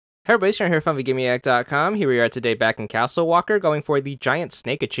Hey everybody, Sean here from VidGamiac.com. Here we are today back in Castle Walker going for the Giant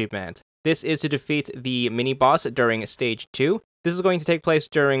Snake achievement. This is to defeat the mini-boss during Stage 2. This is going to take place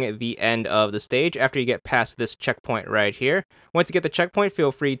during the end of the stage after you get past this checkpoint right here. Once you get the checkpoint,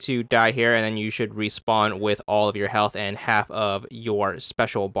 feel free to die here and then you should respawn with all of your health and half of your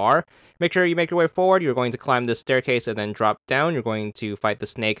special bar. Make sure you make your way forward. You're going to climb this staircase and then drop down. You're going to fight the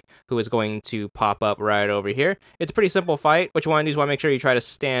snake who is going to pop up right over here. It's a pretty simple fight. What you want to do is want to make sure you try to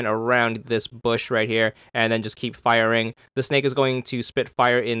stand around this bush right here and then just keep firing. The snake is going to spit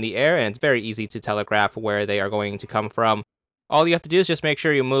fire in the air and it's very easy to telegraph where they are going to come from. All you have to do is just make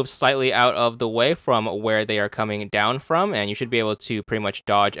sure you move slightly out of the way from where they are coming down from, and you should be able to pretty much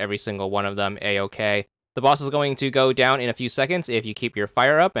dodge every single one of them a-okay. The boss is going to go down in a few seconds if you keep your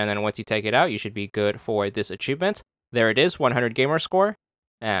fire up, and then once you take it out, you should be good for this achievement. There it is, 100 gamer score,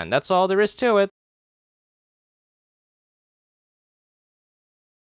 and that's all there is to it.